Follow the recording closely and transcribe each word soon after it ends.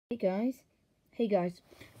Hey guys,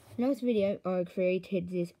 last video I created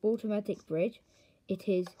this automatic bridge. It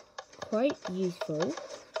is quite useful.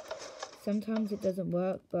 Sometimes it doesn't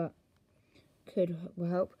work, but could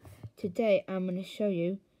help. Today I'm going to show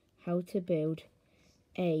you how to build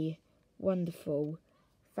a wonderful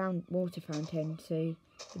water fountain. So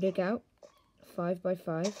dig out 5 by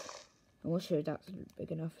 5. I'm not sure that's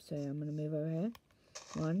big enough, so I'm going to move over here.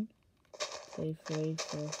 1, 2, 3,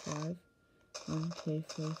 4, 5. 1, 2,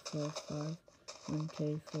 3, 4, 5. 1,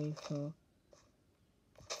 2, 3, 4,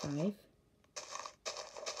 5.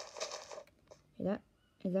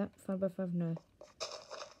 Is that 5 by 5? No.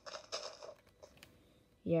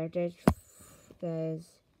 Yeah, there's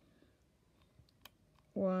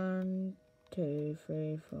 1, 2,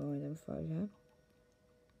 3, 4, and then 5 here.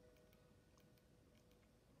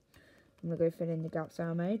 I'm gonna go fill in the gaps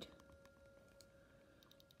I made.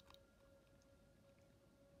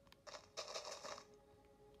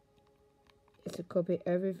 It's to copy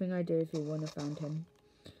everything I do if you want a fountain.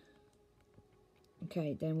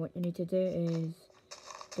 Okay, then what you need to do is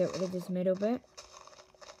get rid of this middle bit.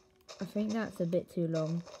 I think that's a bit too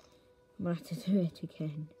long. I'm gonna have to do it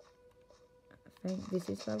again. I think this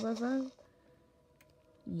is 5 by 5.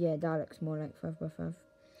 Yeah, that looks more like 5 by 5.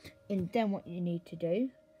 And then what you need to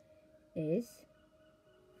do is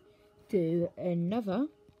do another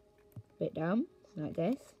bit down like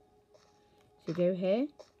this. So go here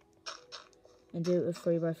and do it with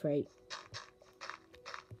 3 by 3.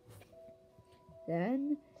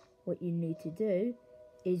 Then what you need to do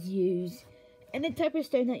is use any type of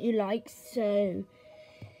stone that you like. So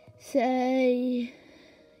say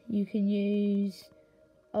you can use,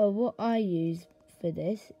 what I use for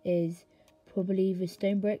this is probably either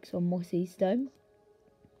stone bricks or mossy stone.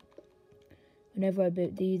 Whenever I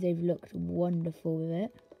built these, they've looked wonderful with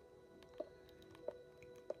it.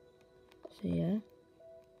 So yeah,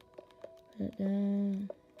 put that.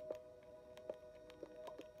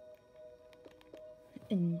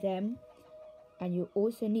 And you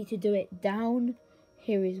also need to do it down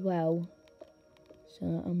here as well. So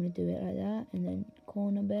I'm going to do it like that, and then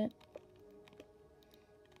corner bit.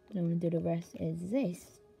 And I'm going to do the rest as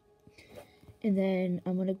this. And then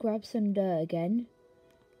I'm going to grab some dirt again.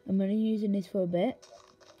 I'm going to use this for a bit.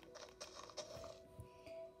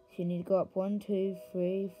 So you need to go up 1, 2,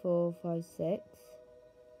 3, 4, 5, 6.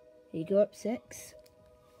 You go up 6.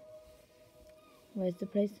 Where's the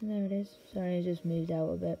place? There it is. Sorry, I just moved out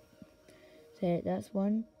a bit. So that's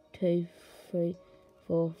 1, 2, 3,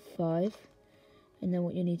 4, 5. And then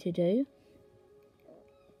what you need to do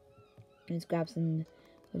is grab some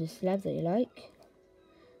of the slabs that you like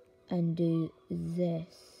and do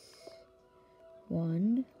this.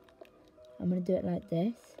 1. I'm going to do it like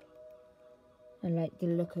this. I like the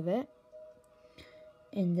look of it.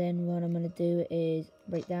 And then what I'm going to do is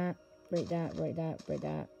break that, break that, break that, break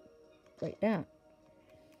that, break that.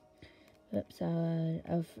 Oops,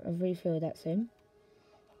 I've refilled that soon.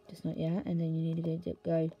 Just not yet. And then you need to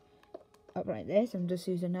go up like this. I'm just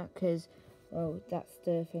using that because, well, that's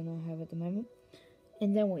the thing I have at the moment.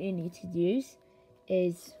 And then what you need to use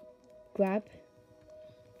is grab.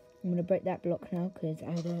 I'm going to break that block now because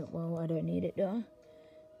I don't need it though.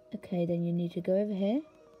 Okay, then you need to go over here.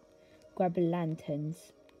 Grab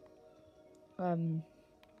lanterns.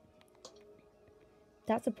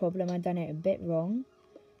 That's a problem. I've done it a bit wrong.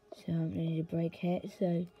 So I'm going to need to break it.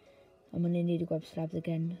 So I'm going to need to grab slabs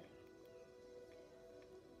again.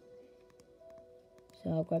 So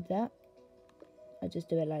I'll grab that. I'll just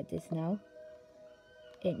do it like this now.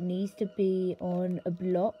 It needs to be on a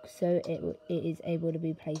block so it is able to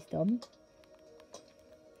be placed on.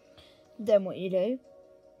 Then what you do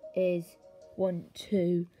is want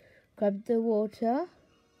to grab the water.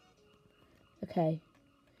 Okay.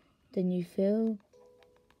 Then you fill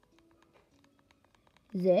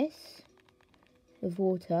this with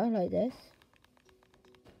water like this.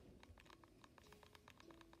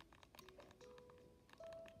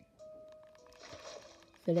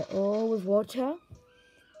 Fill it all with water.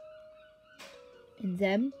 And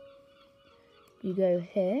then you go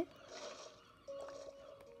here.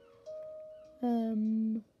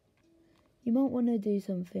 You might want to do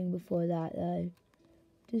something before that though.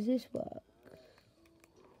 Does this work?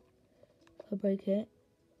 I'll break it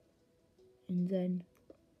and then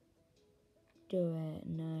do it.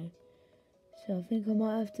 No. So I think I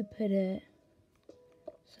might have to put it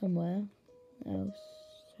somewhere else.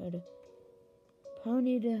 So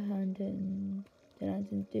apparently the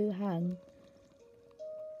lanterns do hang.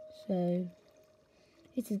 So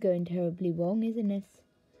this is going terribly wrong, isn't this?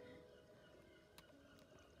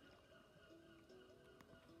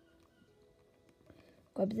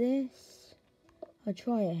 Grab this I'll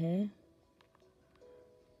try it here.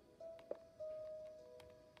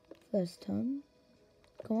 First time.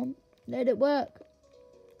 Come on, let it work.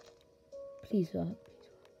 Please work.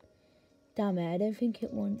 Damn it, I don't think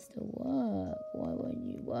it wants to work. Why won't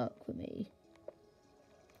you work for me?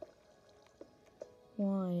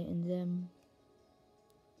 Why? And then...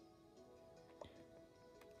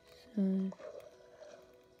 So...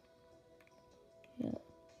 Yeah.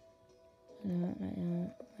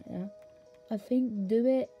 Like that. I think do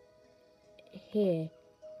it here.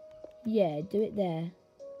 Yeah, do it there.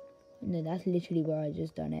 No, that's literally where I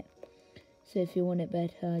just done it. So if you want it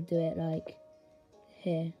better, do it like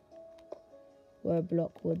here, where a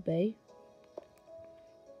block would be.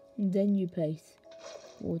 And then you place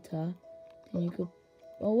water. And you could...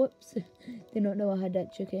 Oh, whoops. Did not know I had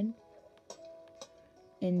that chicken.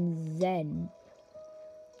 And then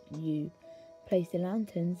you place the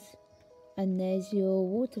lanterns. And there's your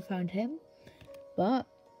water fountain. But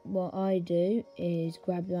what I do is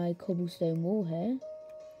grab my cobblestone wall here.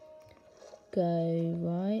 Go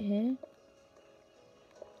right here.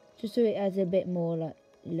 Just so it has a bit more like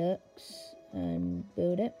looks. And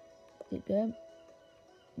build it. Keep going.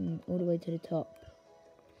 And all the way to the top.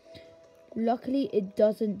 Luckily it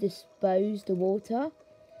doesn't dispose the water.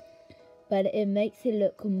 But it makes it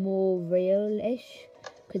look more real-ish.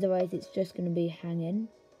 Because otherwise it's just going to be hanging.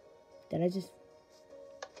 Did I just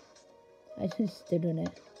stood on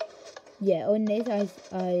it. Yeah, on this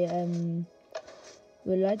I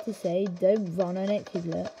would like to say don't run on it because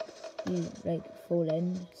look, you like fall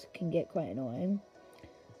in. It can get quite annoying.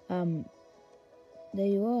 There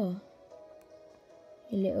you are.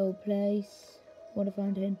 Your little place. Water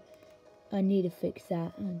fountain. I need to fix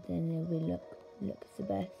that and then it will looks the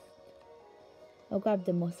best. I'll grab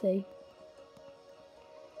the mossy.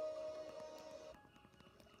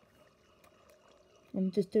 I'm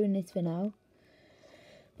just doing this for now.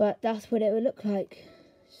 But that's what it will look like.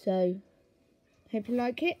 So, hope you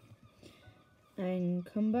like it. And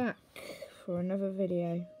come back for another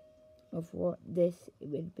video of what this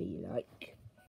would be like.